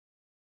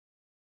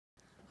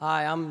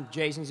Hi, I'm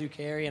Jason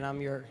Zuccari, and I'm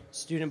your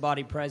student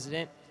body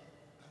president.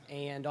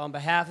 And on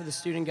behalf of the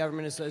Student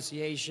Government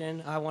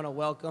Association, I want to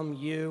welcome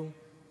you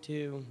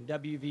to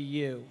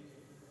WVU.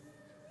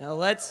 Now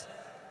let's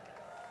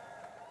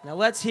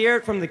hear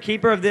it from the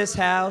keeper of this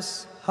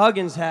house,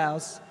 Huggins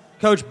House,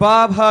 Coach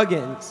Bob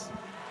Huggins.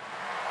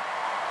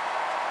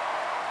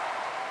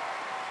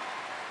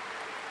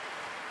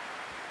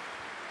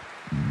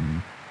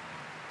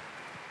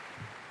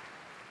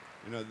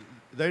 You know,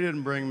 they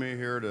didn't bring me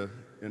here to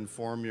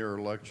inform you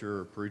or lecture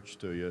or preach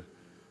to you.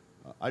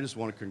 I just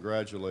want to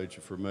congratulate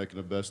you for making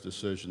the best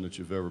decision that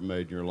you've ever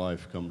made in your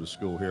life, come to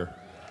school here.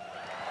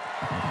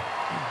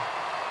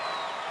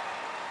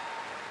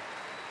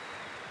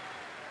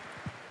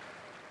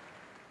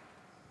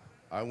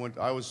 I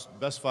was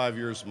best 5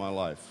 years of my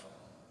life.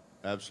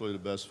 Absolutely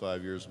the best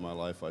 5 years of my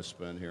life I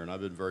spent here, and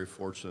I've been very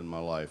fortunate in my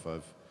life.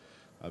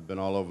 I've been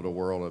all over the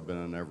world. I've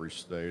been in every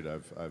state.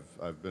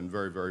 I've been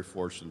very, very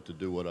fortunate to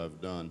do what I've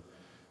done,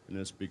 and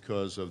it's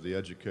because of the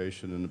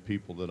education and the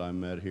people that I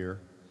met here.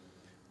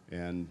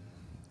 And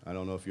I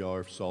don't know if y'all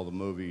ever saw the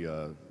movie,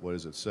 what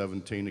is it,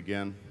 17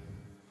 Again?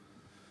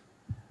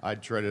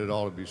 I'd trade it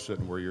all to be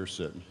sitting where you're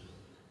sitting.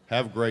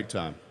 Have a great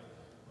time.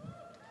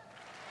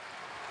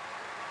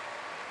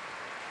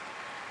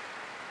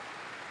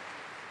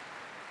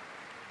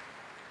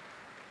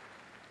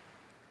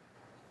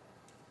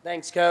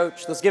 Thanks,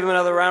 Coach. Let's give him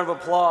another round of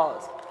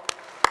applause.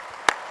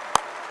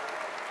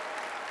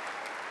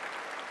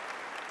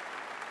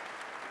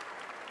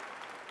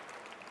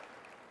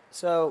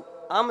 So,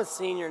 I'm a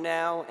senior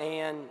now,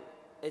 and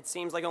it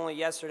seems like only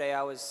yesterday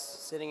I was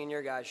sitting in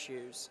your guys'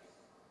 shoes.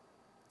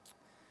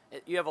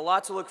 You have a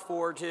lot to look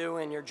forward to,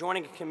 and you're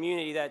joining a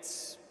community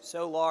that's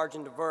so large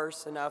and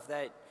diverse enough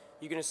that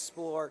you can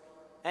explore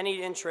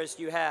any interest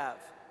you have,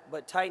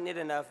 but tight-knit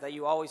enough that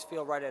you always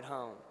feel right at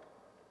home.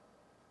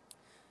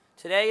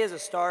 Today is a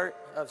start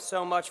of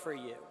so much for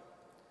you.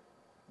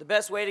 The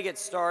best way to get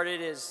started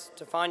is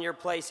to find your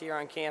place here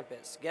on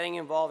campus, getting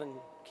involved in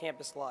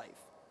campus life.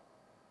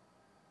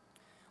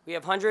 We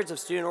have hundreds of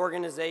student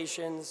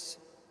organizations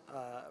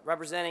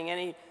representing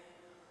any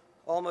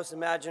almost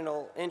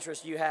imaginable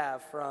interest you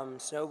have, from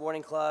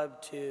snowboarding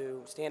club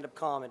to stand-up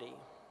comedy.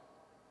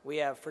 We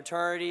have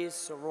fraternities,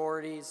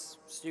 sororities,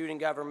 student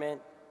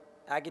government,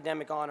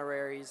 academic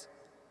honoraries,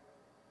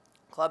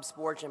 club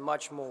sports, and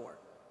much more.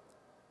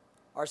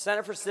 Our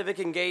Center for Civic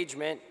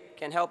Engagement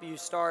can help you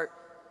start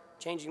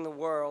changing the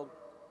world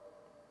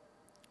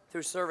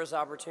through service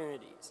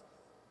opportunities.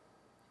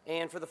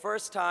 And for the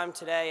first time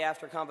today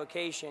after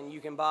convocation,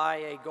 you can buy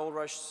a Gold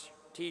Rush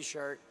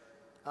t-shirt,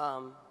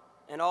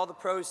 and all the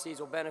proceeds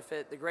will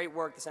benefit the great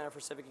work the Center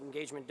for Civic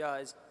Engagement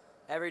does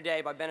every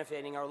day by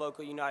benefiting our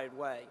local United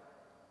Way.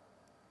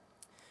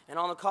 And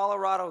on the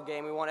Colorado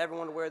game, we want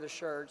everyone to wear the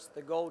shirts,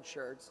 the gold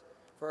shirts,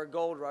 for a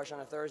Gold Rush on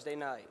a Thursday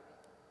night.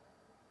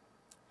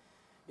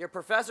 Your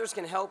professors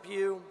can help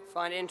you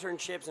find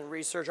internships and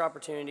research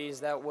opportunities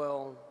that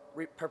will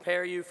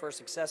prepare you for a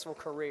successful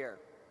career.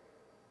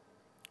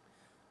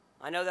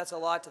 I know that's a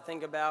lot to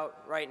think about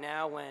right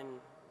now when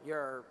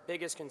your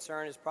biggest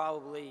concern is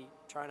probably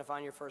trying to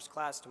find your first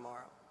class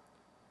tomorrow.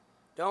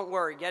 Don't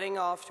worry, getting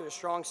off to a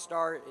strong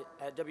start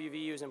at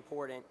WVU is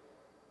important.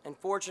 And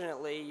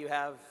fortunately, you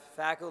have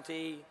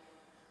faculty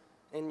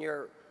and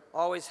your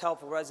always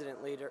helpful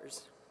resident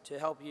leaders to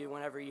help you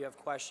whenever you have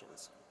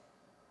questions.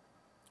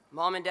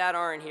 Mom and Dad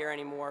aren't here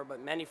anymore, but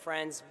many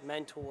friends,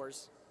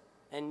 mentors,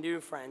 and new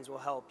friends will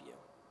help you.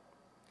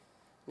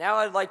 Now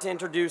I'd like to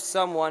introduce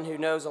someone who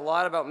knows a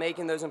lot about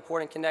making those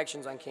important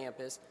connections on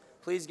campus.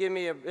 Please give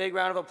me a big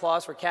round of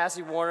applause for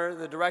Cassie Warner,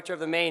 the director of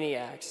the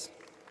Maniacs.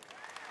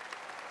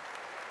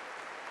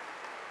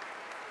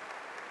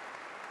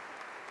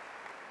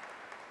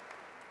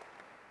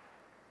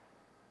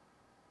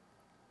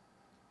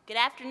 Good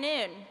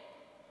afternoon.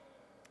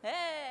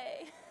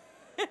 Hey.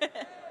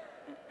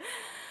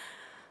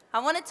 I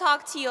want to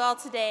talk to you all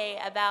today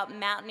about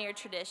Mountaineer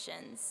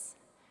traditions.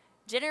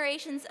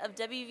 Generations of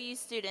WVU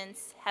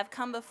students have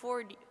come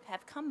before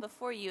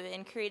you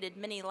and created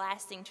many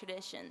lasting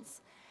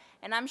traditions.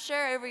 And I'm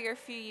sure over your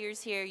few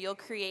years here, you'll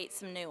create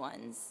some new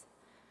ones.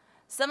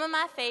 Some of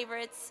my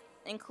favorites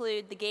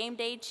include the game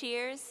day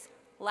cheers,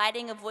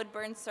 lighting of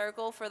Woodburn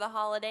Circle for the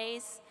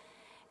holidays,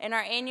 and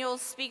our annual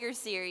speaker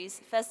series,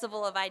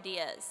 Festival of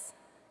Ideas.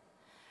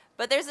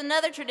 But there's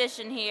another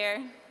tradition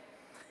here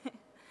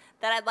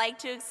that I'd like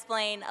to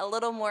explain a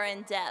little more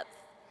in depth,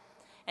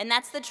 and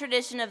that's the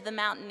tradition of the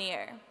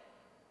Mountaineer.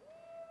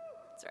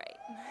 That's right.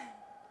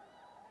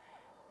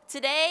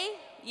 Today,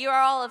 you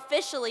are all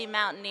officially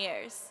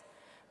Mountaineers,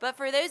 but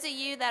for those of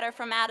you that are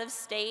from out of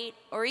state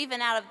or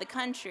even out of the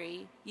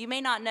country, you may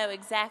not know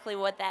exactly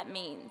what that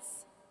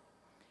means.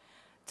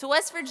 To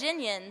West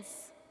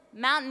Virginians,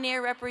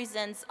 Mountaineer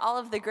represents all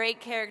of the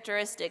great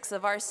characteristics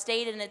of our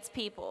state and its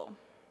people.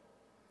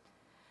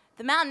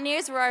 The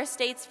Mountaineers were our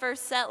state's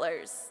first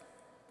settlers.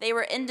 They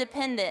were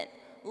independent,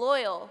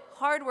 loyal,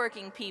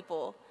 hardworking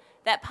people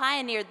that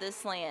pioneered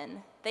this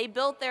land. They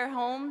built their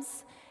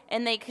homes,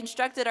 and they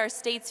constructed our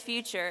state's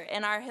future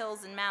in our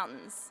hills and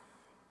mountains.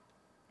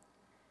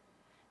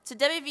 To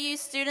WVU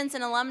students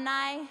and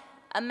alumni,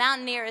 a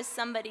mountaineer is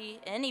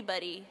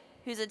anybody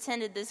who's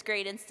attended this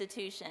great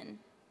institution.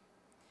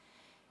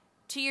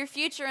 To your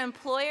future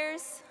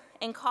employers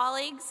and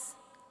colleagues,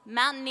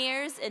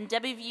 mountaineers and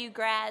WVU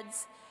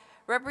grads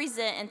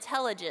represent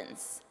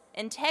intelligence,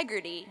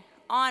 integrity,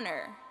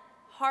 honor,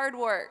 hard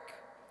work,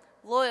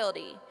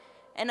 loyalty,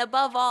 and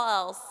above all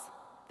else,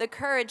 the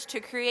courage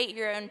to create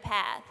your own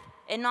path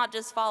and not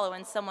just follow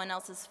in someone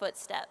else's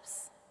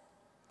footsteps.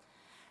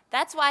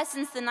 That's why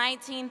since the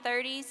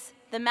 1930s,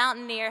 the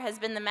Mountaineer has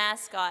been the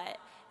mascot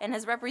and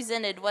has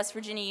represented West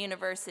Virginia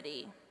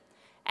University.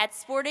 At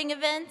sporting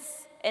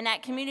events and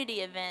at community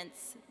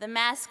events, the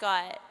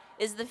mascot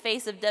is the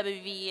face of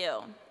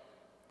WVU.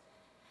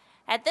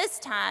 At this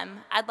time,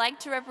 I'd like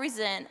to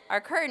represent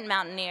our current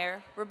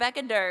Mountaineer,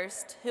 Rebecca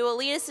Durst, who will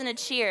lead us in a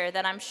cheer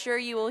that I'm sure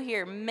you will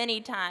hear many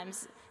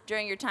times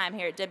during your time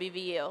here at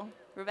WVU.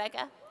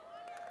 Rebecca?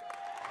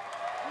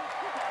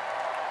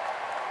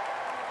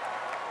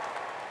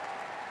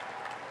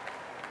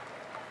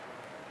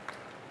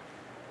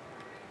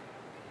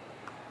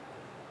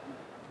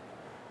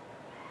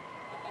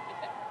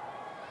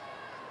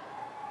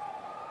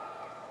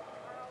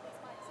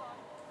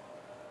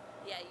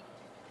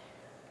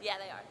 Yeah,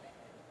 they are.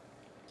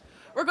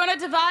 We're going to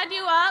divide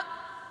you up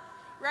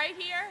right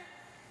here.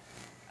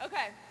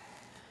 Okay.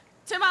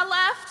 To my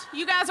left,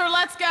 you guys are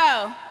let's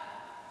go.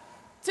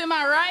 To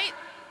my right,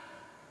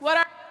 what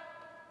are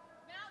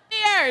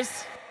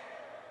Mountaineers?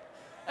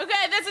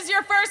 Okay, this is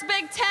your first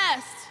big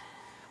test.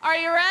 Are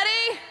you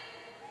ready?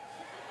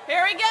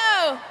 Here we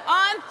go.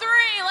 On 3,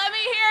 let me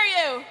hear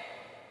you.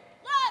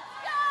 Let's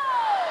go!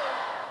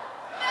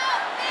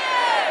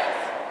 Mountaineers!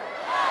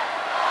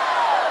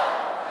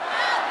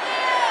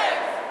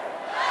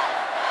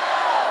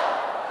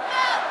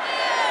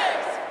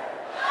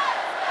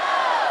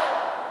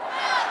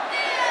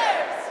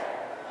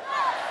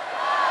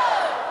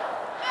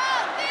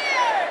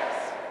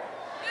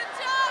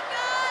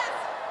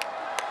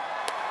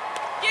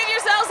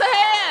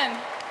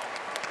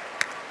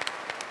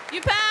 You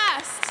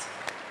passed.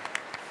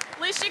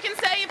 At least you can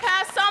say you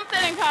passed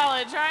something in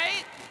college,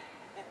 right?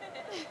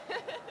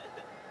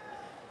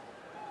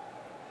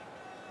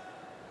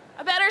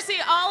 I better see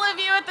all of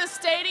you at the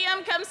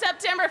stadium come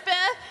September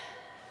 5th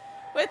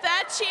with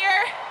that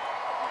cheer.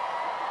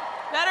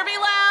 Better be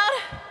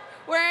loud,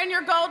 wearing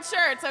your gold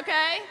shirts,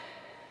 okay?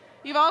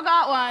 You've all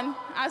got one.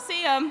 I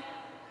see them.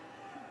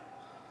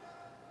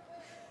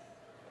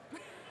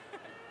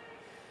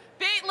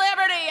 Beat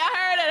Liberty, I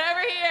heard it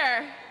over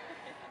here.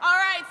 All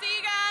right, see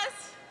you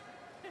guys.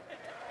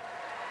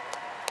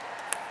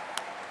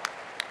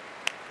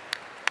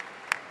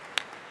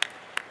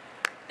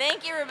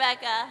 Thank you,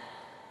 Rebecca.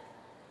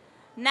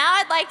 Now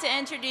I'd like to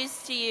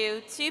introduce to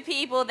you 2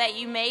 people that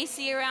you may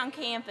see around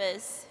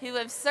campus who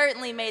have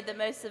certainly made the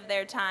most of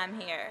their time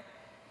here.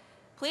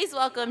 Please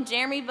welcome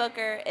Jeremy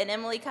Booker and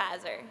Emily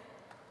Kaiser.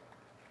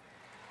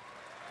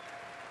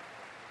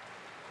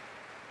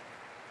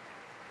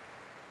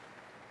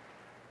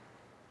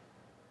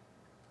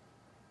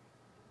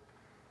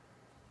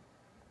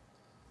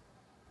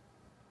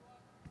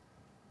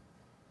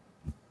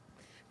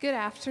 Good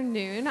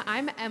afternoon.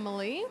 I'm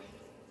Emily.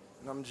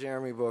 And I'm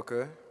Jeremy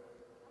Booker.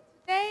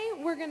 Today,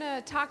 we're going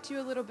to talk to you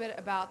a little bit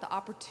about the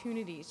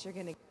opportunities you're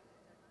going to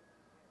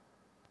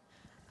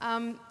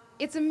get.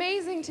 It's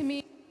amazing to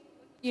me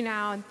you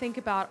now and think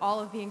about all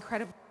of the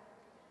incredible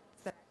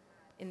that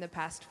in the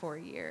past 4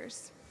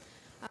 years.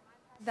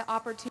 The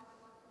opportunity.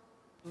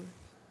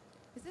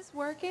 Is this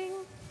working?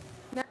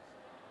 No.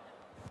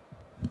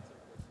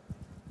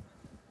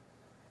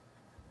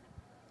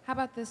 How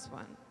about this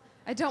one?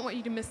 I don't want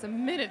you to miss a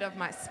minute of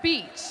my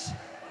speech.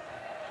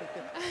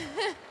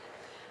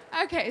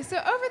 Okay, so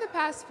over the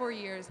past 4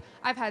 years,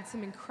 I've had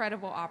some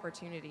incredible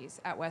opportunities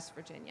at West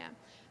Virginia.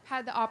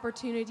 Had the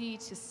opportunity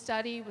to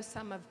study with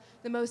some of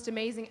the most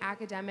amazing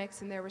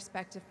academics in their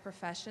respective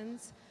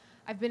professions.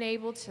 I've been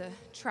able to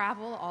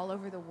travel all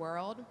over the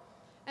world,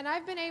 and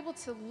I've been able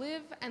to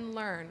live and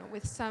learn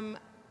with some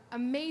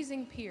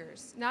amazing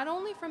peers, not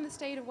only from the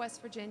state of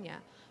West Virginia,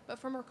 but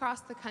from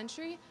across the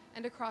country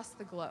and across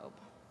the globe.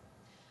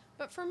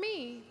 But for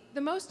me,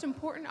 the most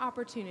important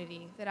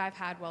opportunity that I've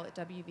had while at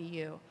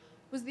WVU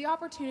was the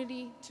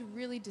opportunity to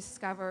really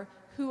discover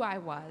who I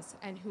was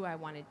and who I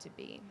wanted to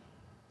be.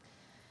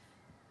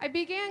 I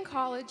began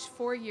college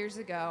 4 years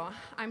ago,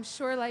 I'm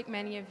sure like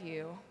many of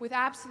you, with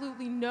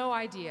absolutely no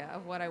idea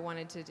of what I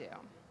wanted to do.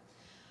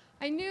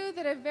 I knew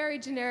that I very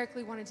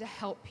generically wanted to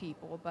help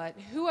people, but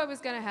who I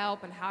was going to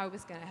help and how I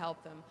was going to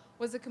help them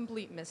was a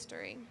complete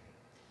mystery.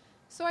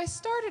 So I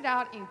started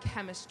out in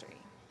chemistry.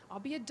 I'll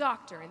be a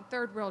doctor in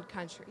third world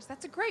countries.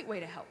 That's a great way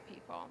to help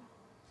people.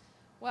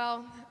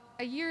 Well,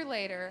 a year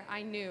later,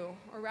 I knew,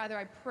 or rather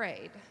I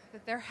prayed,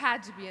 that there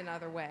had to be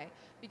another way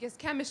because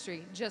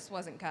chemistry just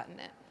wasn't cutting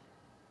it.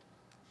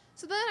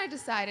 So then I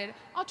decided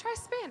I'll try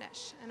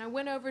Spanish, and I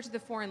went over to the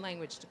foreign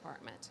language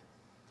department.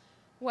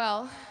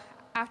 Well,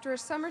 after a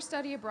summer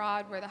study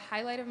abroad where the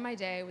highlight of my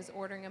day was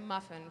ordering a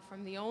muffin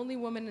from the only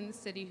woman in the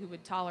city who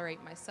would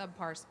tolerate my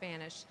subpar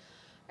Spanish,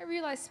 I I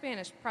realized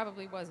Spanish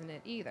probably wasn't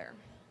it either.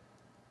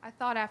 I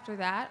thought after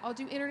that, I'll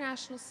do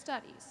international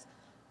studies.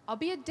 I'll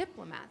be a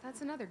diplomat.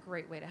 That's another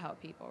great way to help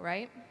people,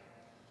 right?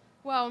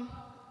 Well,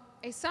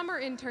 a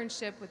summer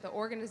internship with the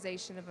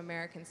Organization of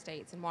American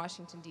States in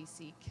Washington,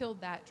 D.C.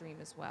 killed that dream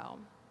as well.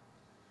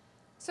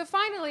 So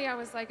finally, I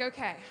was like,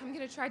 okay, I'm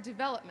going to try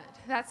development.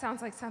 That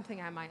sounds like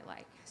something I might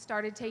like.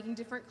 Started taking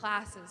different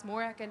classes,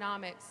 more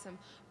economics, some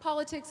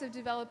politics of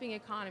developing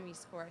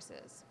economies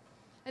courses.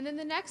 And then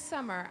the next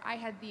summer, I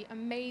had the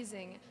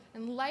amazing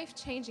and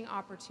life-changing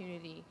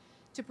opportunity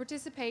to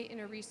participate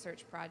in a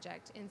research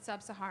project in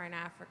sub-Saharan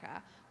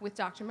Africa with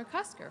Dr.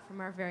 McCusker from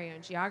our very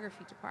own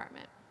geography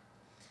department.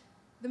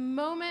 The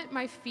moment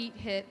my feet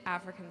hit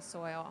African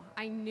soil,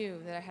 I knew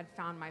that I had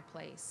found my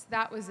place.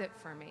 That was it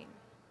for me.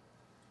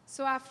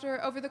 So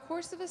over the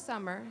course of a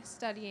summer,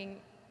 studying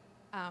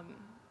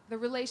the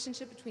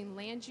relationship between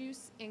land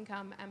use,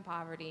 income, and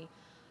poverty,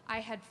 I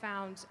had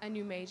found a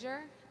new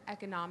major,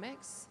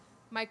 economics,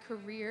 my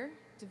career,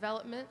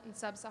 development in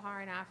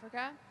sub-Saharan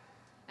Africa,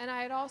 and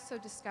I had also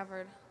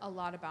discovered a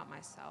lot about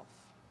myself.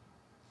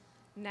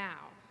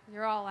 Now,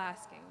 you're all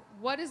asking,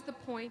 what is the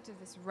point of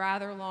this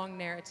rather long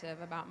narrative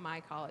about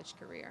my college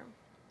career?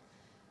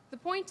 The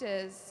point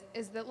is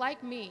that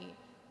like me,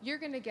 you're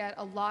going to get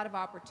a lot of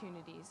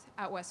opportunities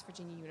at West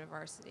Virginia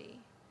University.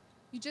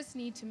 You just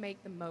need to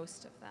make the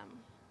most of them.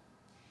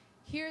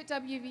 Here at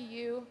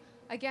WVU,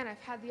 again,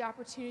 I've had the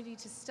opportunity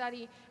to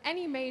study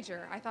any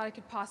major I thought I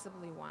could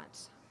possibly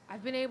want.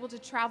 I've been able to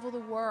travel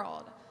the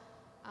world,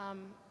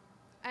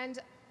 and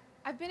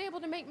I've been able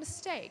to make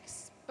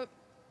mistakes, but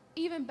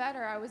even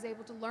better, I was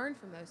able to learn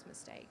from those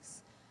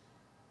mistakes.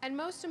 And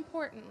most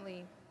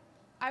importantly,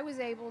 I was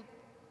able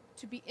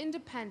to be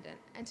independent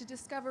and to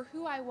discover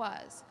who I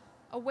was,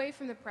 away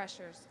from the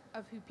pressures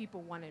of who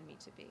people wanted me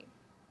to be.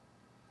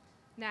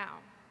 Now,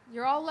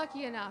 you're all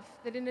lucky enough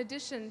that in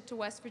addition to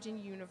West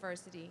Virginia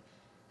University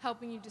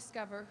helping you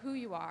discover who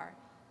you are,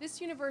 this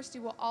university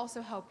will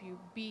also help you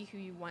be who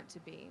you want to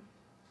be.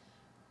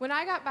 When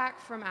I got back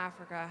from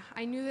Africa,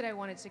 I knew that I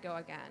wanted to go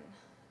again.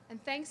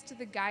 And thanks to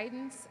the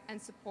guidance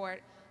and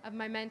support of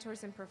my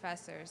mentors and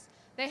professors,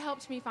 they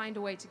helped me find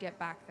a way to get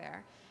back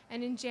there.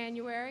 And in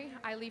January,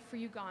 I leave for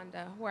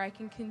Uganda, where I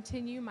can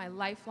continue my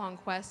lifelong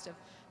quest of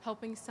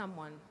helping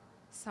someone,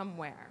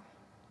 somewhere.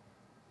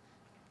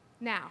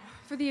 Now,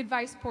 for the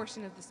advice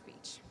portion of the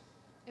speech.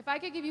 If I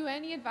could give you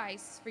any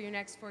advice for your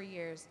next 4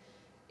 years,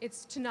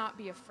 it's to not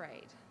be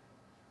afraid.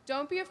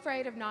 Don't be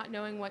afraid of not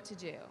knowing what to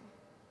do.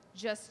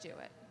 Just do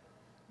it.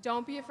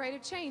 Don't be afraid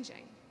of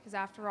changing, because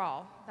after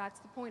all, that's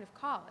the point of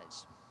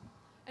college.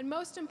 And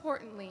most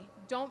importantly,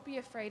 don't be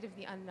afraid of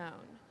the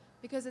unknown,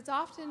 because it's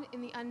often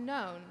in the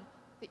unknown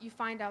that you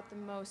find out the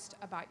most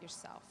about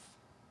yourself.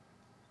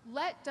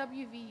 Let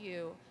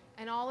WVU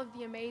and all of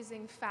the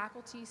amazing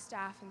faculty,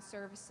 staff, and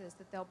services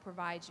that they'll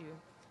provide you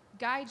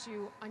guide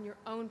you on your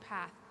own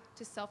path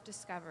to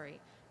self-discovery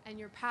and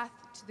your path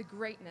to the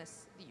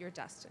greatness that you're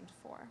destined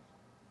for.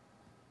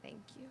 Thank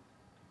you.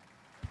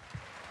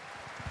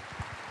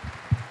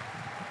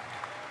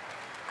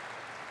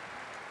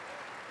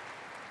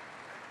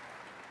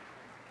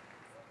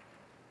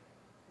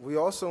 We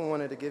also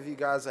wanted to give you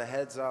guys a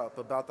heads up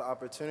about the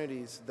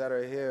opportunities that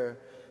are here,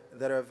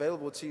 that are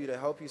available to you to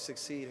help you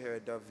succeed here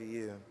at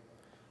WVU.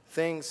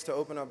 Things to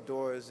open up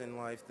doors in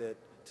life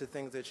to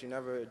things that you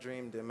never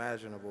dreamed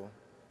imaginable.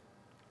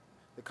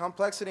 The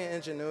complexity and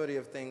ingenuity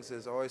of things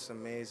has always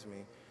amazed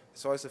me.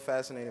 It's always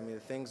fascinated me. The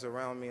things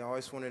around me, I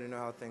always wanted to know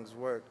how things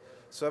worked.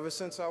 So ever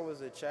since I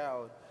was a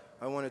child,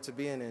 I wanted to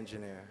be an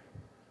engineer.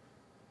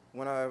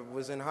 When I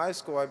was in high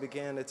school, I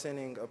began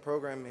attending a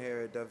program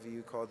here at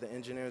WVU called the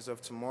Engineers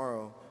of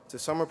Tomorrow. It's a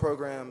summer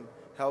program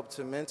helped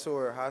to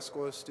mentor high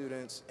school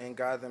students and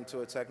guide them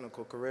to a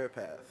technical career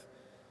path.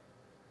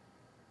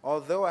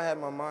 Although I had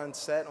my mind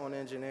set on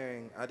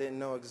engineering, I didn't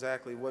know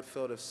exactly what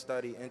field of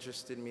study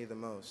interested me the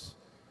most.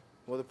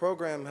 Well, the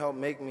program helped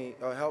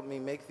me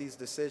make these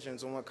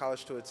decisions on what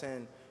college to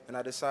attend, and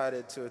I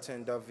decided to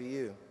attend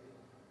WVU.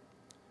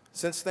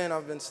 Since then,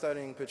 I've been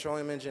studying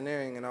petroleum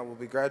engineering, and I will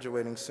be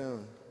graduating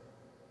soon.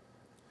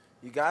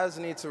 You guys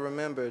need to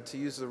remember to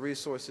use the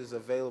resources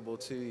available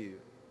to you.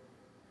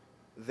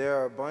 There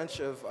are a bunch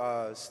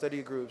of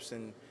study groups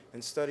and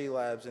study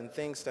labs and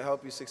things to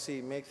help you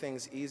succeed, make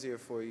things easier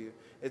for you.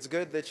 It's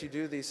good that you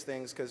do these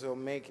things because it'll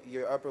make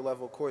your upper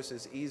level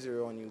courses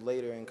easier on you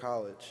later in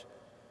college.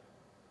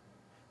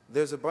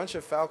 There's a bunch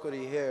of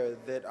faculty here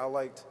that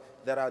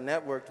I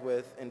networked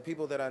with and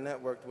people that I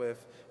networked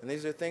with, and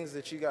these are things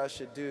that you guys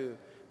should do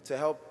to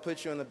help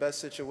put you in the best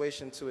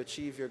situation to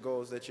achieve your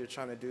goals that you're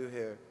trying to do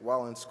here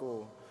while in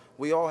school.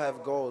 We all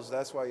have goals,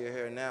 that's why you're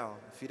here now.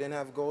 If you didn't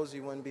have goals,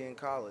 you wouldn't be in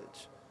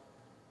college.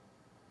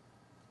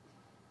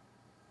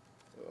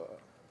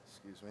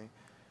 Excuse me.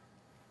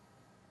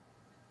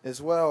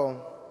 As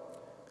well,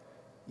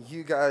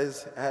 you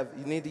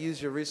need to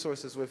use your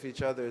resources with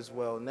each other as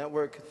well.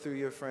 Network through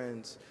your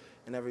friends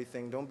and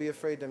everything. Don't be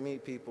afraid to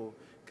meet people,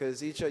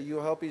 because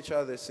you'll help each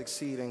other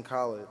succeed in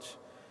college.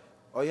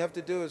 All you have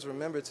to do is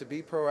remember to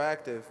be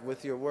proactive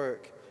with your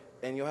work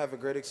and you'll have a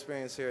great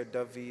experience here at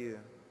WVU.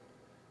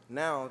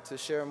 Now, to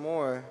share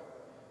more,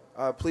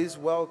 please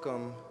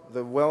welcome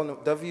the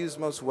WVU's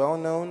most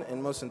well-known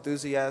and most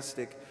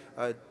enthusiastic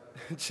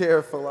Chair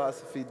of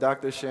Philosophy,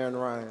 Dr. Sharon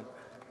Ryan.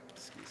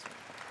 Excuse me.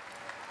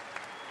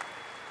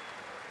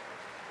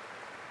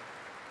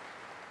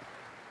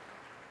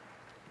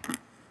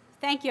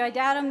 Thank you. I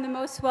doubt I'm the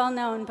most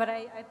well-known, but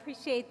I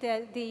appreciate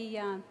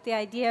the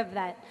idea of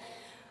that.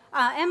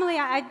 Emily,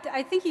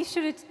 I think you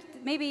should have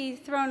maybe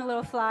thrown a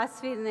little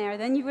philosophy in there.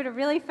 Then you would have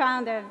really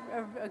found a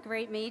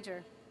great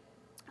major.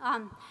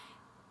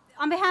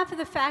 On behalf of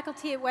the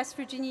faculty at West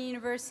Virginia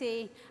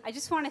University, I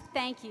just want to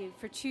thank you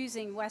for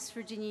choosing West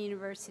Virginia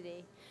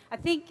University. I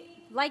think,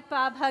 like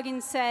Bob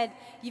Huggins said,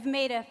 you've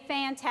made a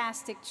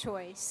fantastic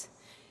choice.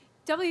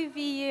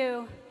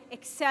 WVU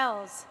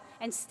excels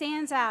and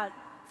stands out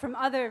from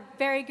other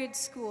very good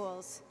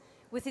schools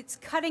with its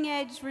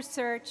cutting-edge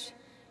research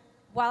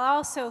while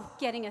also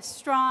getting a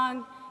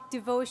strong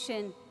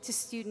devotion to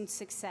student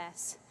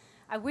success.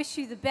 I wish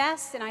you the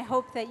best, and I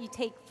hope that you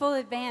take full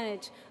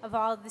advantage of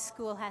all the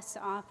school has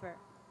to offer.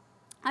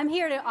 I'm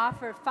here to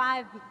offer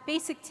 5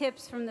 basic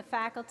tips from the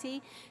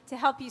faculty to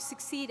help you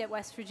succeed at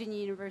West Virginia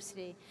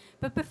University.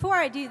 But before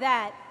I do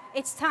that,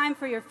 it's time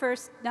for your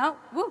first,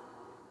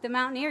 the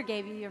Mountaineer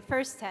gave you your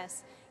first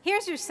test.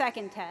 Here's your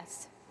second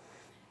test.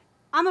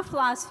 I'm a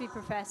philosophy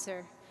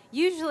professor.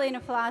 Usually in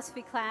a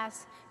philosophy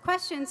class,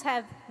 questions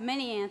have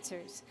many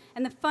answers,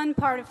 and the fun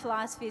part of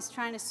philosophy is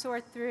trying to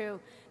sort through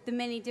the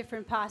many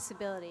different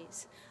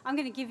possibilities. I'm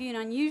going to give you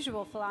an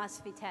unusual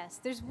philosophy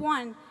test. There's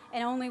one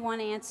and only one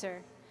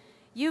answer.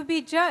 You'll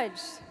be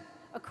judged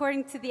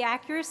according to the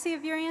accuracy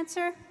of your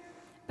answer,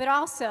 but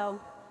also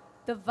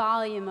the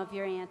volume of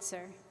your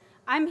answer.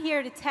 I'm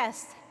here to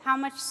test how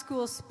much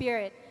school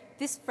spirit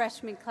this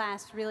freshman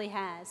class really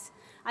has.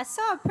 I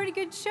saw a pretty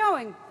good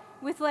showing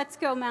with Let's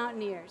Go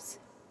Mountaineers.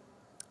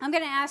 I'm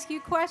going to ask you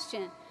a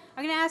question.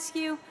 I'm going to ask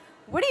you,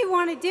 what do you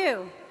want to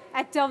do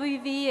at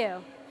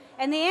WVU?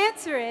 And the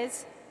answer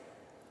is,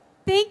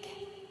 think,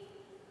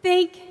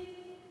 think,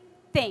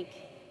 think.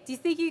 Do you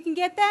think you can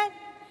get that?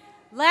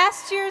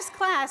 Last year's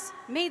class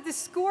made the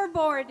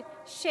scoreboard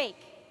shake.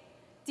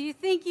 Do you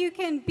think you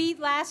can beat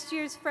last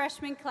year's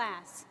freshman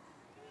class?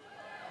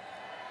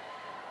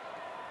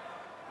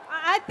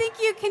 I think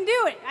you can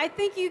do it. I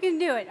think you can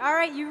do it. All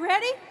right, you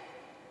ready?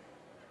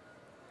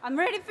 I'm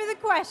ready for the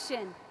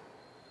question.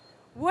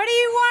 What do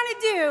you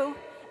want to do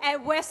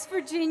at West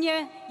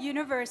Virginia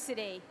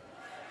University?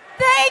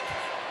 Think,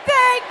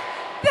 think,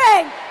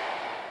 think.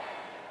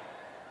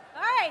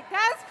 All right,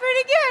 that's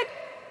pretty good.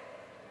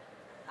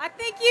 I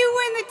think you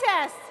win the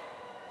test.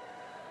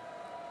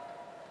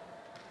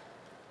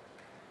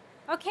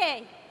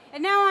 Okay,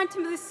 and now on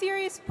to the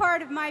serious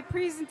part of my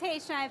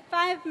presentation. I have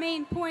 5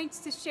 main points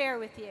to share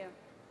with you.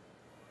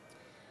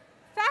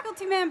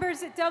 Faculty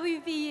members at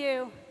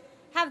WVU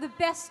have the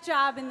best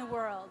job in the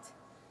world.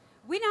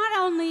 We not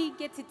only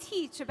get to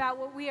teach about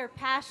what we are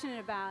passionate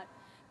about,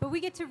 but we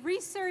get to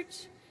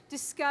research,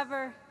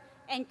 discover,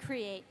 and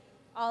create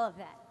all of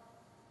that.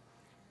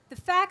 The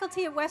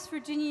faculty at West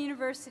Virginia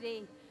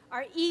University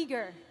are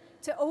eager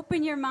to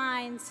open your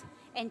minds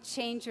and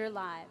change your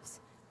lives.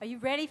 Are you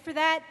ready for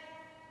that?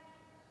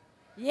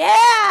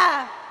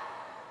 Yeah!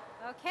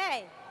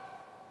 Okay.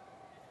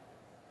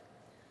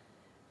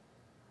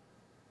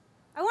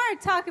 I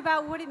want to talk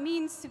about what it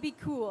means to be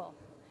cool.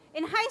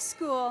 In high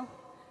school,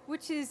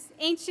 which is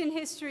ancient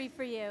history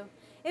for you,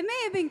 it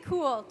may have been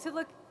cool to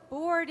look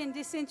bored and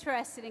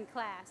disinterested in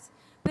class.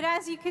 But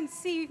as you can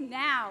see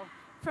now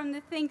from the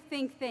think,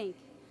 think, think,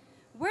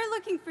 we're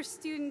looking for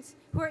students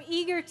who are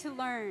eager to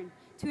learn,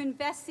 to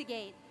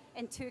investigate,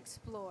 and to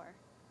explore.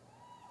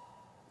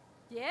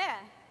 Yeah.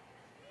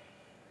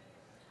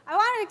 I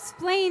want to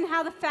explain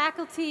how the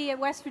faculty at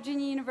West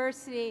Virginia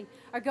University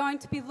are going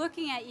to be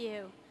looking at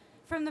you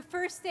from the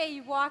first day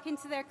you walk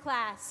into their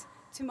class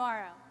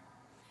tomorrow.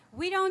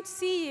 We don't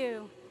see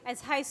you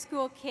as high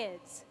school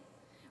kids.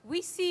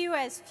 We see you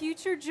as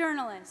future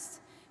journalists,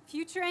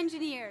 future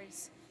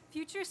engineers,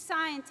 future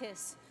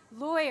scientists,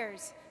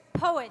 lawyers,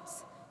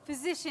 poets,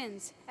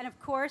 physicians, and of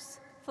course,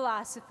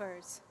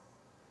 philosophers.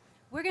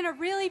 We're going to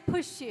really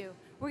push you.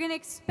 We're going to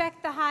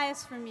expect the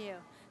highest from you.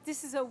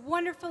 This is a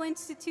wonderful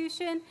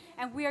institution,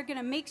 and we are going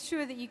to make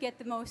sure that you get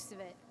the most of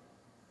it.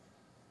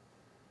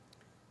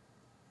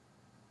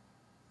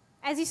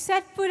 As you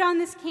set foot on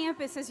this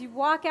campus, as you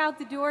walk out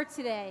the door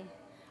today,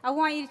 I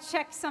want you to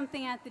check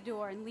something at the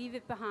door and leave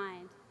it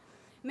behind.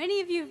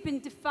 Many of you have been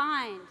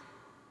defined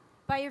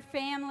by your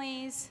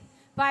families,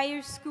 by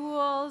your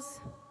schools,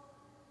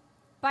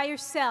 by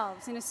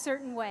yourselves in a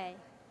certain way.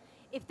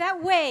 If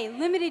that way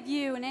limited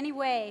you in any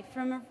way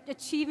from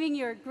achieving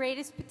your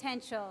greatest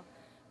potential,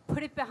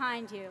 put it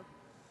behind you.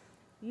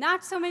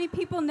 Not so many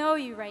people know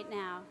you right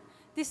now.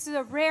 This is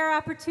a rare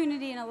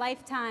opportunity in a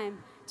lifetime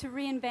to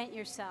reinvent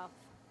yourself,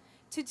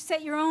 to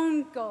set your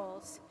own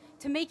goals,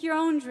 to make your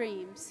own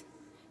dreams,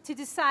 to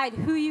decide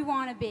who you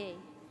want to be.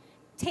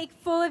 Take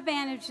full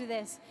advantage of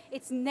this.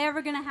 It's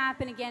never going to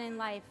happen again in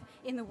life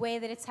in the way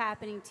that it's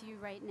happening to you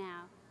right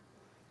now.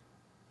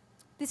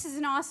 This is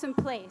an awesome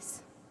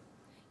place.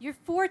 You're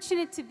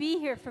fortunate to be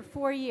here for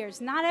 4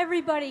 years. Not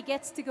everybody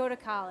gets to go to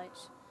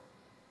college.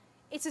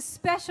 It's a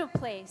special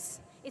place.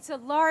 It's a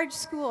large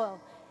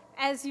school.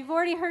 As you've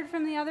already heard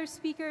from the other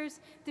speakers,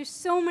 there's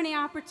so many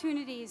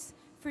opportunities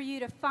for you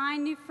to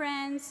find new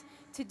friends,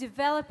 to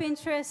develop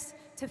interests,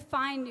 to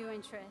find new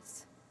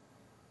interests.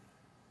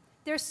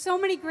 There's so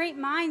many great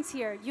minds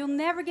here. You'll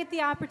never get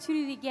the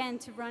opportunity again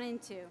to run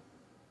into.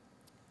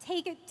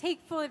 Take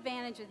full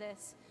advantage of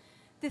this.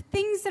 The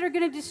things that are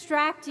going to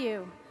distract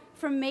you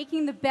from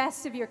making the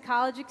best of your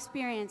college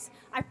experience,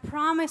 I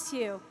promise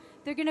you,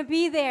 they're going to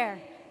be there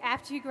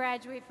after you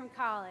graduate from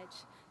college.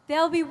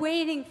 They'll be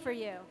waiting for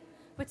you.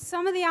 But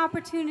some of the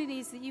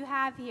opportunities that you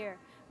have here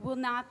will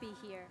not be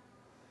here.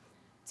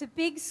 It's a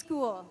big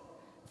school.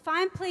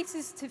 Find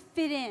places to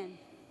fit in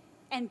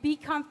and be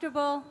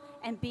comfortable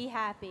and be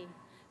happy.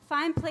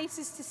 Find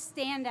places to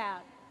stand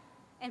out.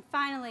 And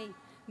finally,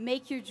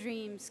 make your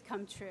dreams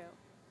come true.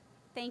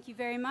 Thank you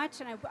very much,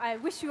 and I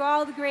wish you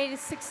all the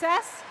greatest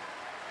success.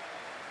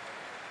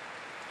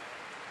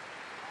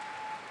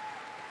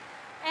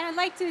 And I'd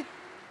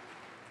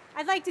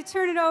like to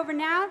turn it over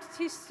now to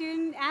two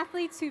student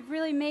athletes who've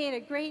really made a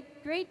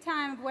great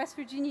time of West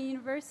Virginia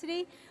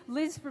University,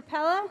 Liz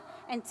Rapella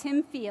and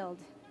Tim Field.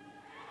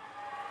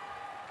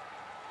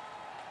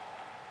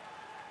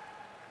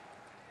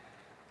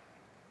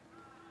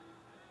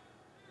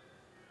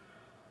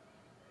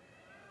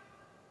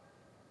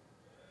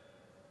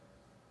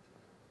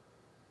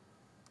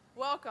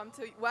 Welcome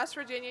to West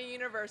Virginia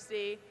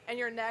University and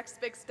your next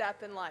big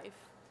step in life.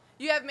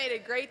 You have made a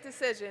great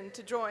decision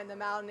to join the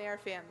Mountaineer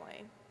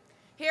family.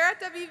 Here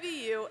at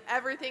WVU,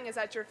 everything is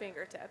at your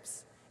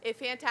fingertips. A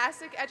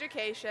fantastic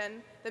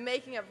education, the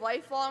making of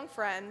lifelong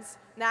friends,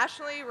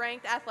 nationally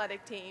ranked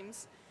athletic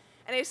teams,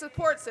 and a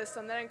support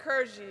system that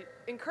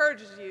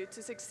encourages you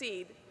to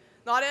succeed,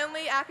 not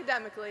only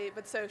academically,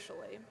 but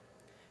socially.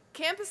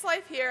 Campus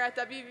life here at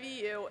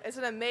WVU is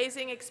an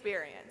amazing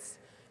experience.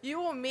 You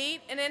will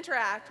meet and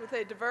interact with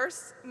a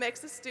diverse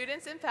mix of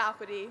students and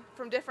faculty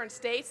from different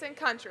states and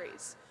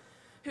countries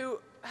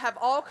who have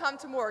all come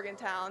to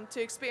Morgantown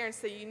to experience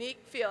the unique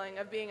feeling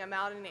of being a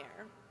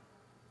Mountaineer.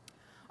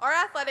 Our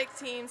athletic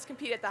teams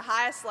compete at the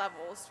highest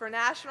levels for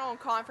national and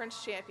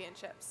conference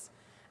championships.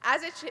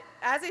 As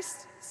a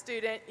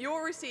student, you will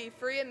receive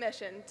free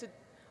admission to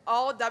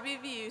all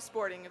WVU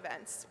sporting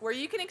events, where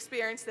you can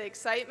experience the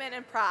excitement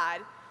and pride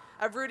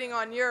of rooting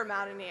on your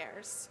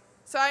Mountaineers.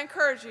 So I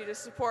encourage you to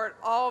support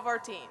all of our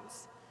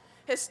teams.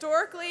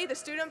 Historically, the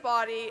student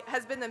body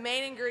has been the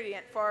main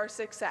ingredient for our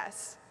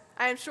success.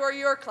 I am sure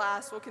your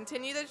class will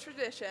continue the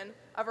tradition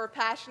of our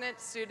passionate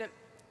student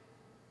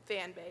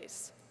fan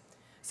base.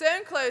 So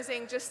in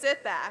closing, just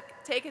sit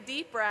back, take a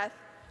deep breath,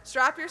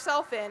 strap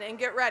yourself in, and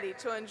get ready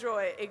to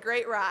enjoy a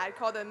great ride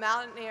called the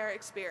Mountaineer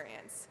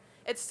Experience.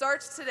 It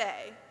starts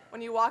today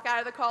when you walk out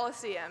of the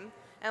Coliseum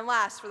and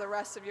lasts for the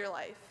rest of your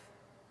life.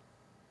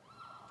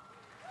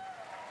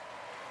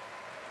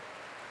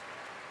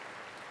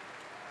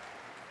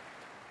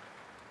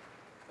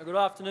 Good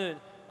afternoon.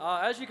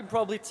 As you can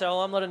probably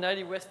tell, I'm not a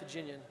native West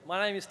Virginian.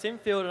 My name is Tim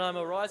Field and I'm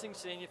a rising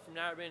senior from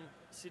Narrabeen,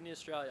 Sydney,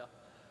 Australia.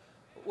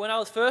 When I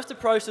was first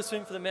approached to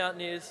swim for the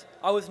Mountaineers,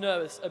 I was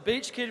nervous. A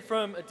beach kid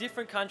from a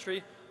different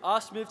country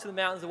asked to move to the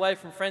mountains away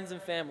from friends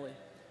and family.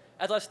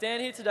 As I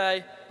stand here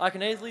today, I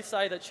can easily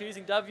say that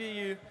choosing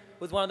WVU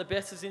was one of the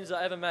best decisions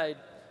I ever made.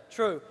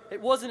 True, it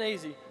wasn't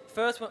easy.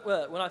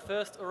 When I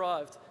first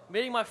arrived,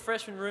 meeting my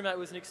freshman roommate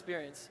was an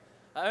experience.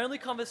 Our only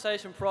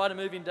conversation prior to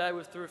moving day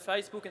was through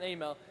Facebook and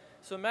email.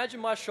 So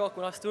imagine my shock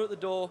when I stood at the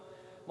door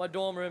of my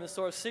dorm room and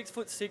saw a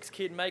 6'6"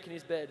 kid making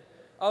his bed.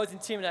 I was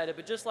intimidated,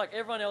 but just like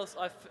everyone else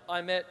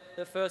I met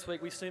the first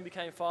week, we soon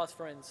became fast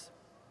friends.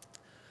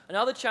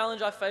 Another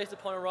challenge I faced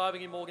upon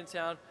arriving in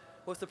Morgantown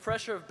was the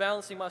pressure of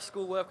balancing my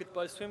schoolwork with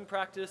both swim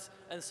practice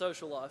and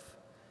social life.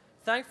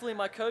 Thankfully,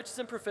 my coaches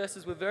and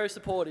professors were very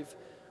supportive.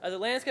 As a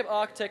landscape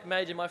architect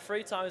major, my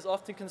free time is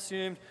often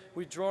consumed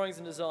with drawings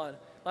and design.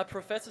 My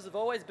professors have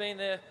always been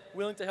there,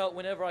 willing to help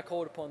whenever I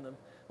called upon them.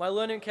 My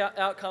learning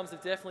outcomes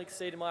have definitely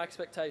exceeded my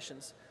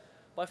expectations.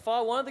 By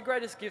far, one of the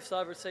greatest gifts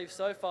I've received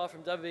so far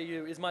from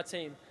WVU is my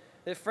team.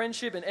 Their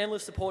friendship and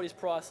endless support is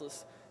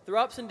priceless. Through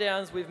ups and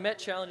downs, we've met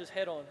challenges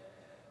head-on.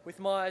 With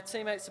my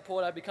teammates'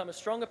 support, I've become a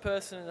stronger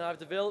person and I've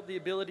developed the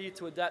ability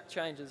to adapt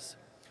changes.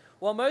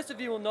 While most of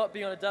you will not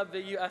be on a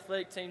WVU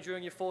athletic team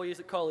during your 4 years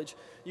at college,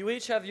 you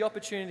each have the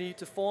opportunity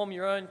to form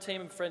your own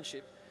team of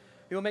friendship.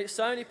 You will meet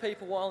so many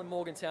people while in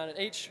Morgantown, and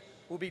each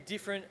will be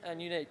different and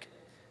unique.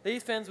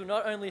 These friends will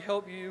not only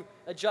help you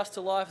adjust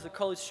to life as a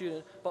college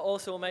student, but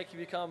also will make you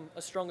become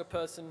a stronger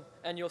person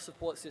and your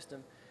support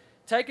system.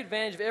 Take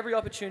advantage of every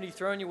opportunity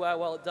thrown your way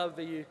while at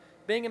WVU.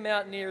 Being a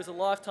Mountaineer is a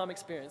lifetime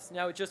experience.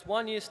 Now, with just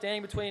 1 year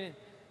standing between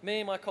me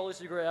and my college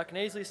degree, I can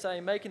easily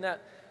say making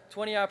that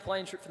 20-hour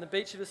plane trip from the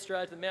beach of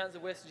Australia to the mountains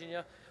of West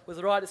Virginia was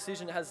the right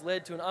decision that has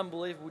led to an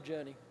unbelievable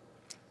journey.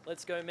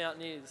 Let's go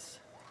Mountaineers.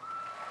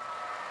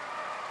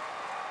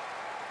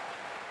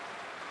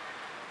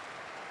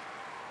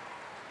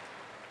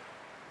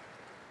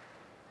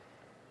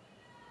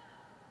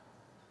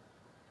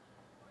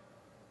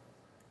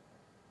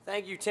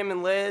 Thank you, Tim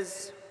and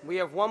Liz. We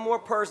have one more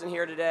person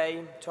here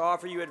today to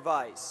offer you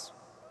advice.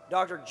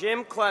 Dr.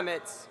 Jim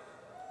Clements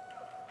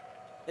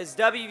is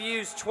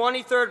WVU's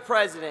 23rd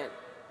president,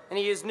 and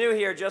he is new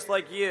here just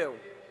like you.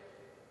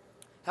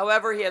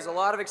 However, he has a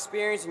lot of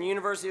experience in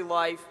university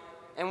life,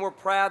 and we're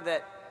proud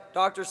that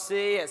Dr.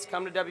 C has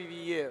come to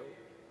WVU.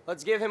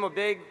 Let's give him a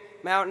big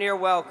Mountaineer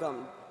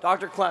welcome,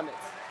 Dr. Clements.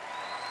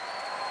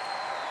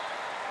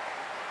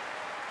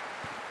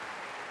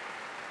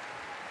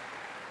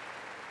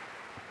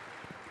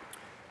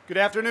 Good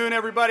afternoon,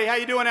 everybody. How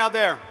you doing out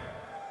there?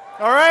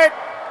 All right.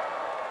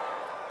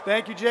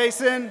 Thank you,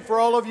 Jason. For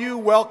all of you,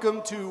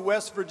 welcome to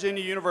West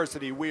Virginia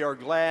University. We are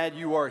glad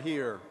you are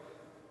here.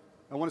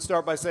 I want to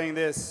start by saying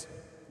this.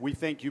 We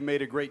think you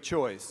made a great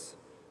choice.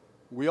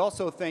 We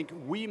also think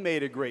we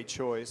made a great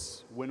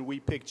choice when we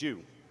picked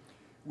you.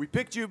 We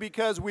picked you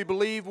because we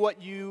believe that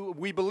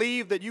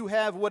you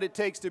have what it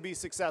takes to be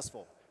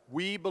successful.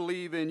 We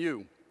believe in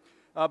you.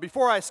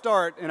 Before I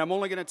start, and I'm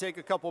only going to take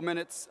a couple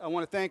minutes, I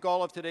want to thank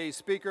all of today's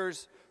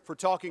speakers for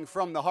talking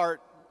from the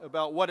heart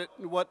about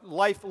what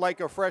life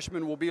like a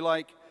freshman will be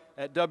like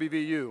at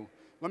WVU.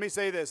 Let me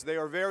say this, they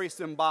are very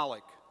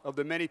symbolic of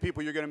the many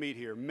people you're going to meet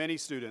here, many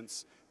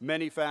students,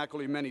 many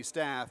faculty, many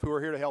staff who are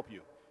here to help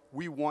you.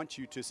 We want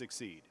you to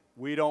succeed.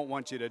 We don't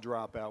want you to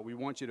drop out. We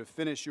want you to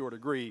finish your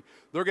degree.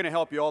 They're going to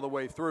help you all the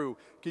way through.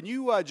 Can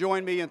you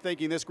join me in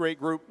thanking this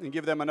great group and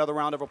give them another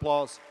round of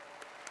applause?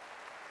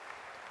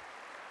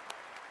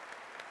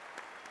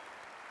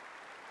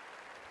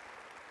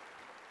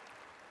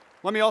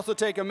 Let me also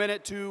take a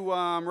minute to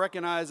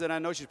recognize, and I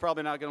know she's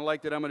probably not going to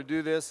like that I'm going to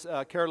do this,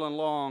 Carolyn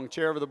Long,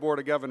 Chair of the Board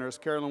of Governors.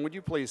 Carolyn, would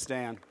you please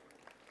stand?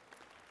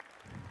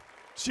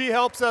 She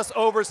helps us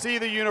oversee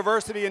the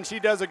university, and she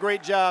does a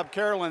great job.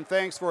 Carolyn,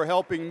 thanks for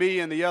helping me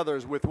and the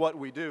others with what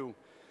we do.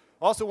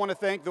 Also want to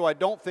thank, though I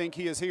don't think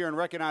he is here, and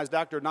recognize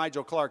Dr.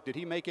 Nigel Clark. Did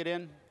he make it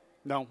in?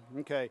 No?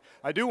 Okay.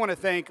 I do want to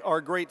thank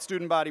our great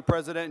student body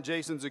president,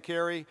 Jason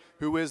Zuccari,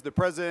 who is the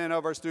president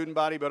of our student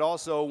body, but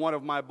also one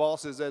of my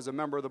bosses as a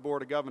member of the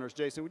Board of Governors.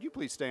 Jason, would you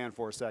please stand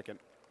for a second?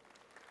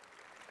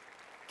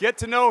 Get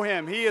to know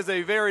him. He is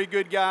a very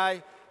good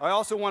guy. I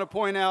also want to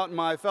point out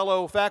my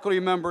fellow faculty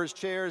members,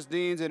 chairs,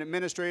 deans, and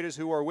administrators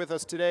who are with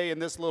us today in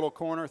this little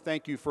corner.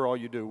 Thank you for all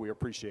you do. We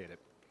appreciate it.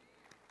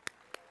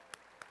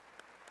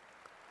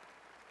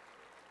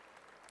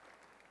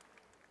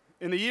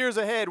 In the years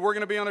ahead, we're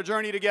going to be on a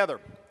journey together.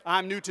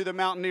 I'm new to the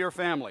Mountaineer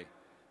family.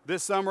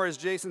 This summer, as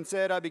Jason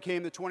said, I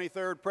became the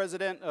 23rd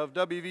president of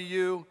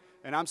WVU,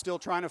 and I'm still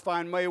trying to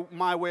find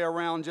my way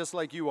around just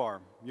like you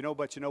are.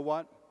 But you know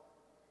what?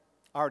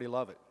 I already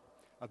love it.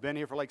 I've been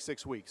here for like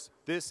 6 weeks.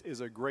 This is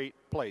a great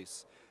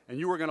place, and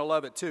you are going to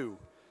love it too.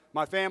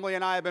 My family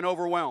and I have been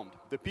overwhelmed.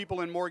 The people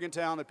in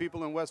Morgantown, the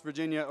people in West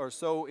Virginia are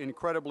so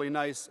incredibly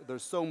nice.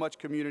 There's so much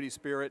community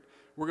spirit.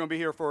 We're going to be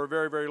here for a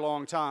very, very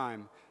long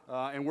time,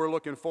 and we're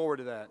looking forward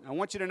to that. I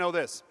want you to know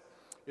this.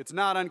 It's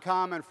not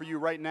uncommon for you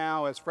right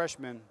now as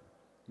freshmen.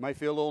 You might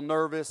feel a little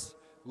nervous,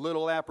 a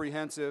little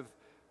apprehensive,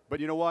 but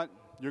you know what?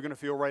 You're going to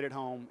feel right at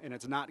home, and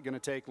it's not going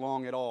to take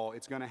long at all.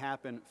 It's going to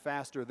happen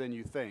faster than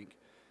you think.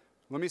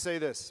 Let me say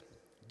this.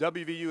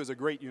 WVU is a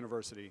great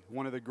university,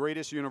 one of the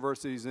greatest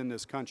universities in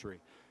this country.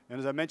 And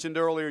as I mentioned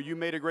earlier, you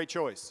made a great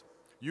choice.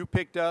 You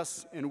picked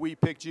us, and we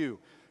picked you.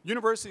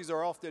 Universities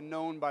are often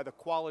known by the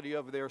quality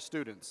of their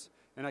students.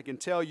 And I can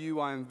tell you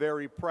I am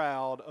very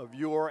proud of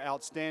your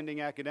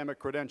outstanding academic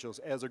credentials.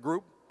 As a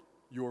group,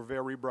 you're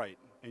very bright,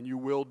 and you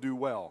will do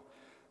well.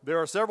 There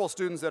are several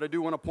students that I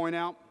do want to point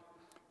out.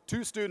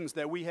 2 students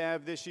that we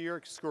have this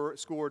year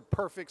scored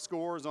perfect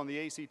scores on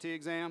the ACT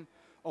exam.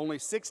 Only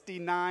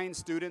 69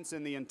 students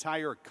in the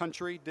entire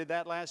country did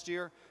that last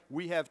year.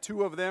 We have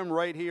 2 of them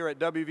right here at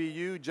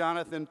WVU,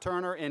 Jonathan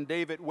Turner and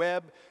David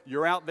Webb.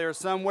 You're out there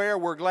somewhere.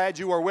 We're glad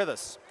you are with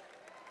us.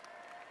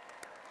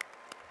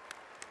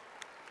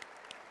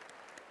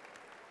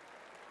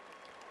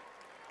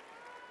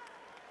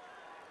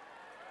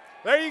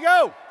 There you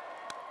go.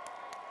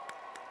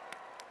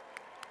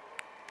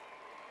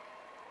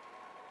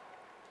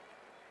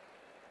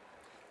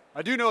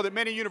 I do know that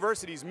many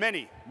universities,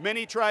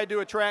 many tried to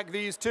attract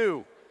these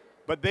too,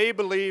 but they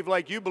believe,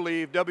 like you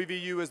believe,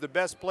 WVU is the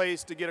best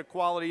place to get a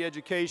quality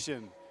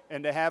education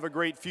and to have a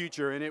great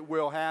future, and it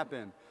will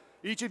happen.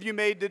 Each of you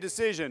made the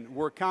decision.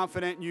 We're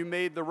confident you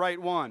made the right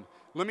one.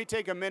 Let me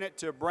take a minute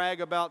to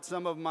brag about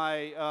some of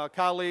my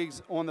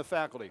colleagues on the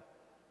faculty.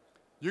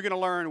 You're going to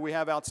learn we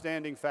have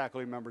outstanding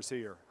faculty members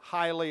here,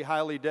 highly,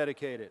 highly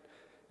dedicated.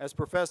 As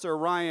Professor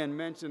Ryan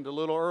mentioned a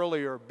little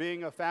earlier,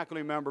 being a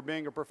faculty member,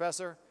 being a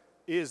professor,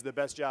 is the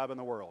best job in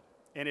the world,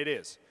 and it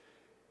is.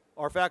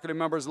 Our faculty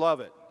members love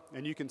it,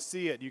 and you can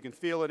see it, you can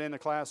feel it in the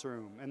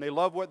classroom, and they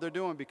love what they're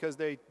doing because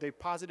they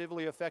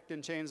positively affect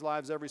and change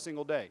lives every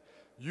single day.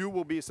 You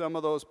will be some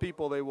of those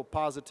people they will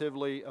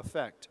positively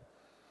affect.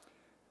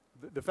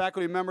 The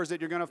faculty members that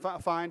you're going to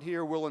find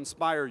here will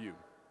inspire you.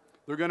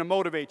 They're going to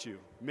motivate you,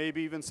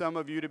 maybe even some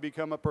of you to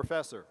become a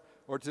professor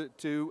or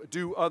to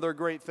do other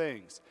great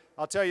things.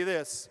 I'll tell you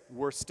this,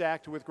 we're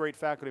stacked with great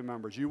faculty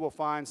members. You will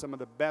find some of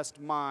the best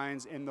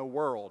minds in the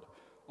world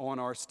on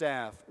our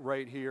staff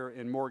right here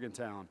in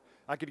Morgantown.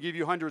 I could give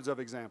you hundreds of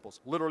examples,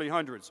 literally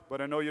hundreds,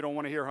 but I know you don't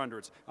want to hear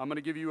hundreds. I'm going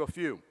to give you a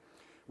few.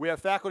 We have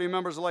faculty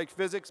members like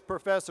physics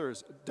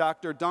professors,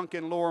 Dr.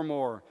 Duncan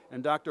Lorimore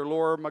and Dr.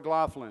 Laura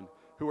McLaughlin,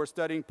 who are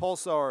studying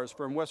pulsars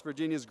from West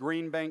Virginia's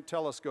Green Bank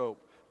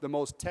Telescope, the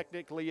most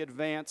technically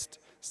advanced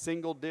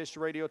single-dish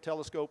radio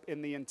telescope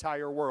in the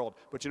entire world.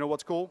 But you know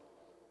what's cool?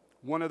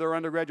 One of their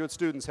undergraduate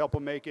students helped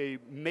them make a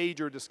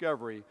major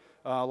discovery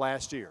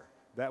last year.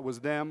 That was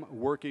them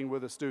working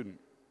with a student.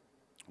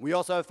 We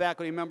also have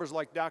faculty members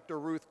like Dr.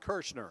 Ruth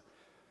Kirshner,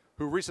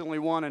 who recently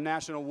won a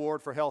national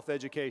award for health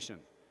education.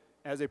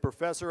 As a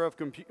professor of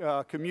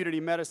community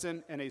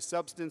medicine and a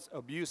substance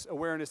abuse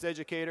awareness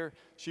educator,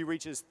 she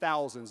reaches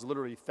thousands,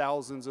 literally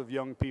thousands of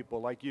young people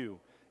like you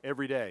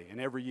every day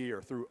and every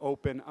year through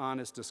open,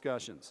 honest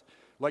discussions.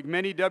 Like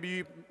many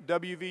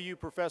WVU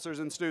professors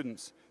and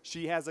students,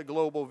 she has a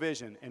global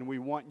vision, and we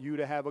want you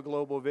to have a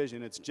global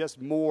vision. It's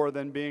just more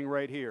than being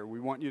right here.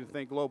 We want you to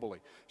think globally.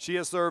 She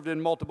has served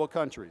in multiple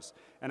countries,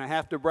 and I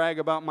have to brag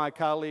about my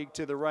colleague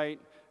to the right,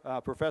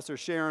 Professor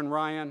Sharon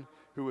Ryan,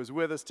 who is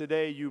with us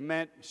today. You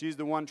met, she's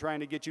the one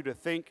trying to get you to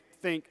think,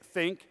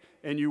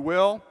 and you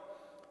will.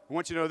 I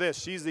want you to know this,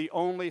 she's the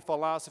only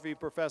philosophy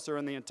professor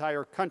in the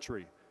entire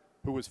country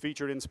who was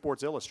featured in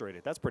Sports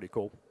Illustrated. That's pretty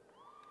cool.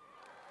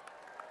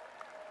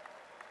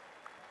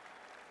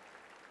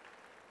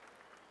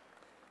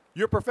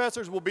 Your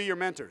professors will be your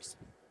mentors,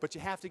 but you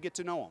have to get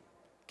to know them.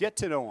 Get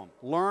to know them,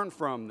 learn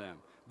from them.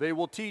 They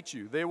will teach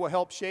you, they will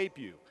help shape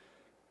you.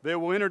 They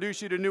will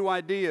introduce you to new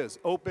ideas,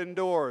 open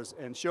doors,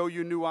 and show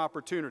you new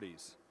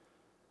opportunities.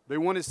 They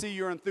want to see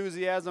your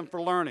enthusiasm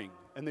for learning,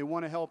 and they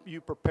want to help you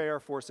prepare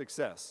for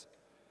success.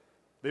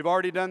 They've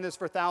already done this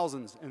for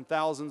thousands and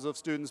thousands of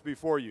students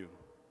before you,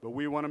 but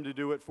we want them to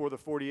do it for the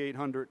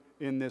 4,800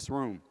 in this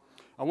room.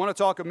 I want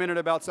to talk a minute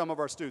about some of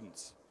our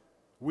students.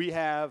 We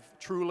have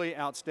truly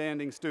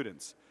outstanding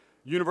students.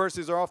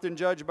 Universities are often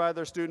judged by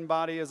their student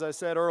body, as I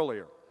said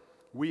earlier.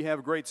 We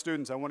have great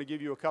students. I want to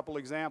give you a couple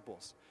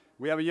examples.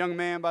 We have a young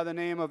man by the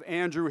name of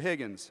Andrew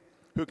Higgins,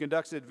 who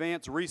conducts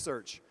advanced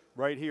research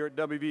right here at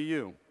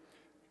WVU.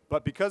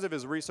 But because of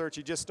his research,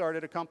 he just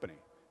started a company.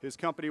 His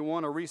company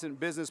won a recent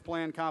business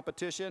plan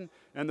competition,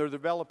 and they're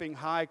developing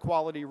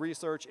high-quality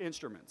research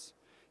instruments.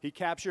 He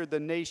captured the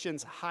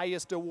nation's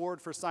highest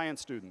award for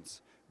science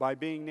students by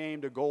being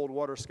named a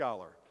Goldwater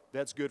Scholar.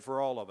 That's good for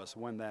all of us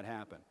when that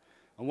happened.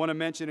 I want to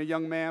mention a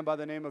young man by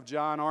the name of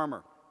John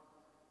Armour.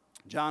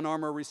 John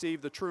Armour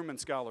received the Truman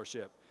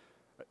Scholarship,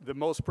 the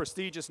most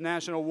prestigious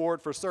national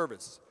award for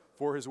service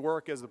for his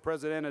work as the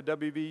president of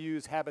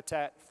WVU's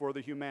Habitat for the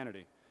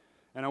Humanity.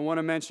 And I want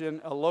to mention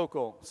a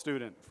local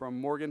student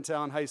from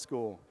Morgantown High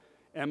School,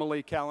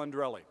 Emily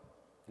Calandrelli,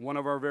 one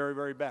of our very,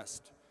 very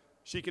best.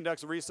 She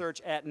conducts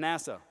research at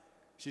NASA.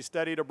 She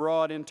studied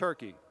abroad in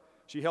Turkey.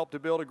 She helped to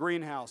build a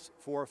greenhouse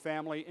for a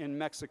family in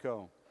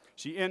Mexico.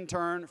 She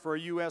interned for a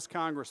U.S.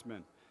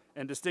 congressman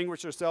and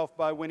distinguished herself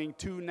by winning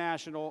 2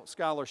 national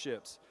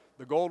scholarships,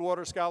 the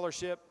Goldwater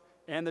Scholarship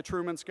and the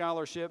Truman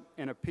Scholarship,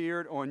 and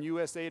appeared on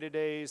USA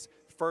Today's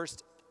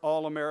first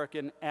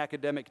All-American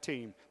academic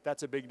team.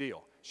 That's a big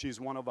deal. She's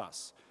one of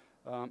us.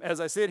 As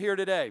I sit here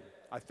today,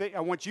 I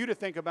want you to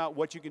think about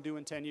what you can do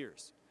in 10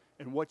 years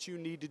and what you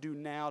need to do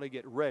now to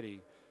get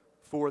ready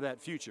for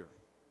that future.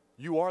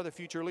 You are the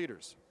future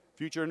leaders,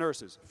 future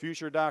nurses,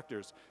 future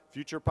doctors,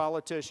 future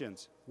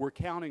politicians. We're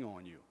counting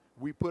on you.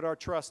 We put our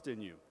trust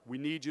in you. We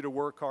need you to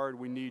work hard.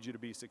 We need you to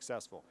be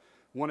successful.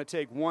 I want to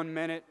take 1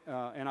 minute,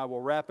 and I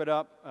will wrap it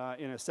up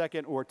in a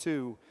second or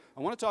two.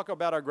 I want to talk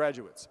about our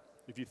graduates.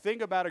 If you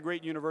think about a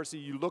great university,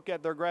 you look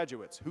at their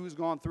graduates. Who's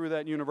gone through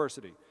that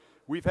university?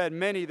 We've had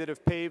many that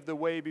have paved the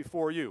way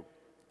before you,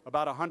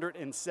 about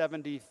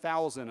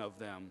 170,000 of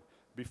them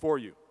before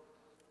you.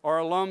 Our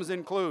alums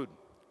include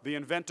the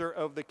inventor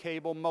of the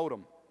cable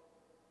modem,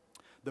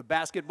 the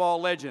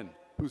basketball legend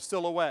whose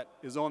silhouette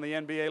is on the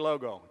NBA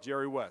logo,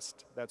 Jerry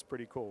West. That's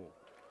pretty cool.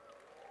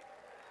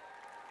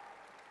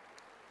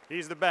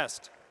 He's the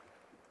best.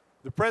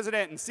 The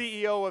president and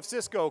CEO of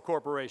Cisco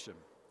Corporation,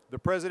 the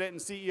president and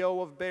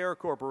CEO of Bayer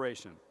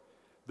Corporation,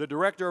 the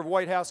director of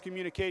White House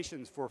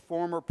Communications for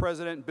former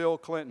President Bill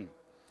Clinton,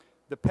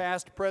 the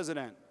past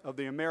president of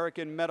the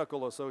American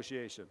Medical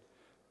Association,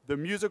 the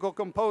musical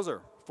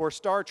composer for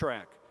Star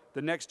Trek,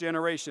 The Next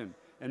Generation,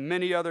 and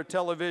many other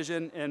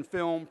television and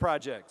film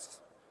projects,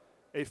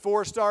 a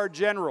 4-star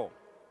general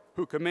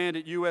who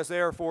commanded U.S.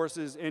 Air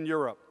Forces in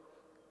Europe,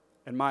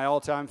 and my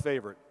all-time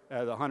favorite,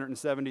 at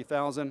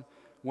 170,000,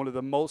 one of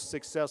the most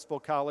successful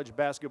college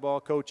basketball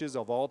coaches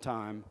of all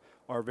time,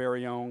 our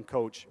very own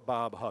Coach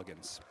Bob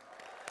Huggins.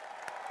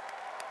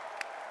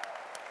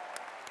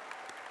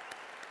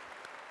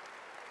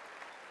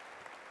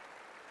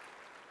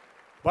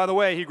 By the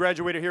way, he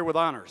graduated here with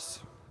honors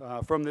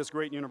from this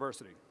great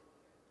university.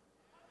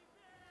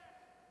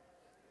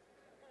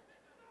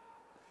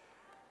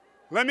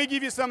 Let me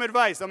give you some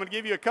advice. I'm going to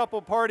give you a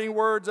couple parting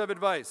words of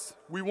advice.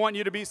 We want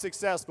you to be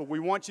successful. We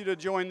want you to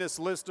join this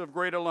list of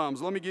great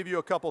alums. Let me give you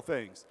a couple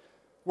things.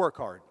 Work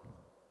hard.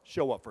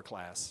 Show up for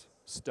class.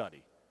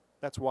 Study.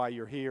 That's why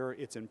you're here.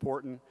 It's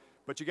important.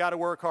 But you got to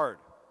work hard.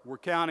 We're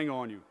counting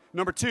on you.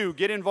 Number 2,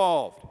 get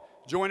involved.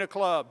 Join a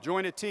club,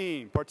 join a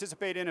team,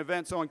 participate in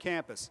events on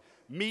campus.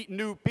 Meet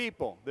new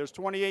people. There's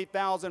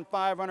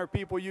 28,500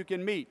 people you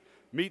can meet.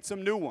 Meet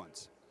some new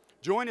ones.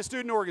 Join a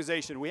student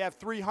organization. We have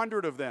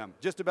 300 of them,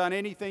 just about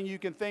anything you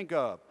can think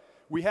of.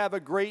 We have a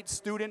great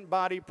student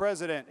body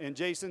president in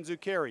Jason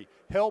Zuccari.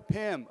 Help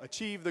him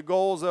achieve the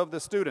goals of the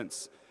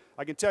students.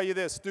 I can tell you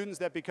this, students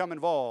that become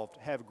involved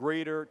have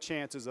greater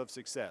chances of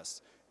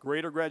success,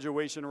 greater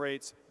graduation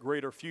rates,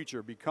 greater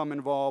future. Become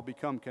involved,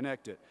 become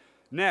connected.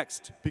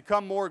 Next,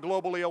 become more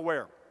globally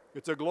aware.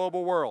 It's a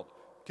global world.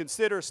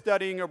 Consider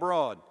studying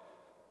abroad.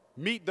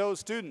 Meet those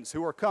students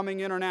who are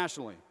coming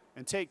internationally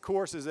and take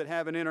courses that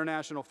have an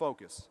international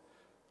focus.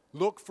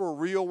 Look for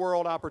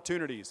real-world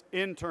opportunities,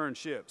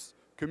 internships,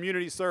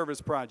 community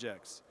service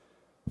projects.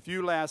 A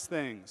few last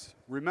things.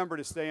 Remember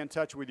to stay in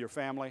touch with your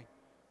family.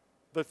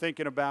 They're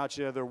thinking about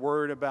you. They're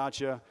worried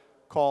about you.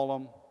 Call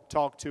them,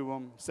 talk to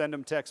them, send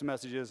them text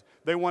messages.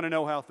 They want to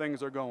know how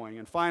things are going.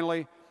 And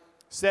finally,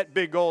 set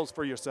big goals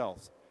for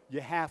yourselves.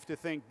 You have to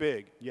think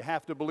big. You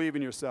have to believe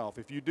in yourself.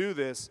 If you do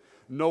this,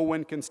 no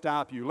one can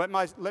stop you. Let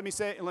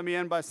me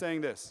end by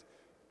saying this.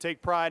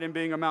 Take pride in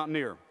being a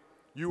Mountaineer.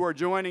 You are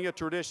joining a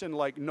tradition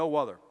like no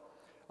other.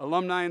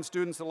 Alumni and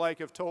students alike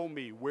have told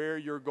me, wear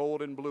your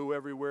gold and blue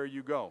everywhere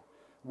you go.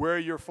 Wear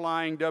your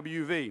flying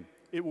WV.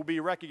 It will be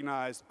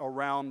recognized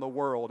around the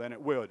world, and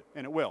it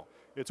will.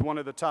 It's one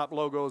of the top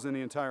logos in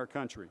the entire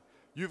country.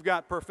 You've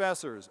got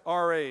professors,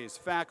 RAs,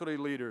 faculty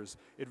leaders,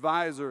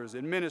 advisors,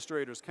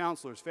 administrators,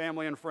 counselors,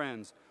 family and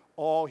friends,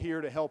 all here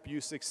to help you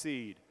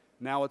succeed.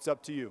 Now it's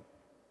up to you.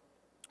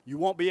 You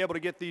won't be able to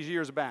get these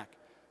years back.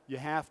 You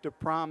have to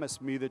promise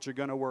me that you're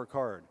going to work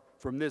hard.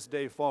 From this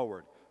day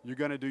forward, you're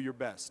going to do your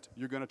best.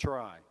 You're going to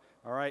try,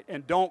 all right?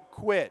 And don't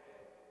quit,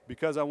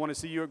 because I want to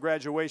see you at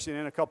graduation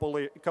in a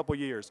couple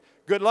years.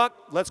 Good luck.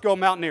 Let's go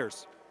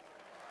Mountaineers.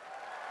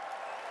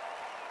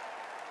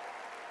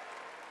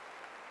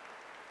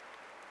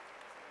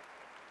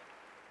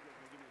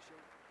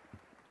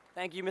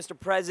 Thank you, Mr.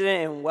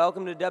 President, and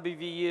welcome to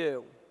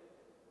WVU.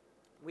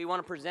 We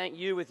want to present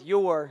you with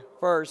your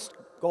first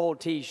gold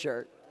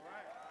T-shirt.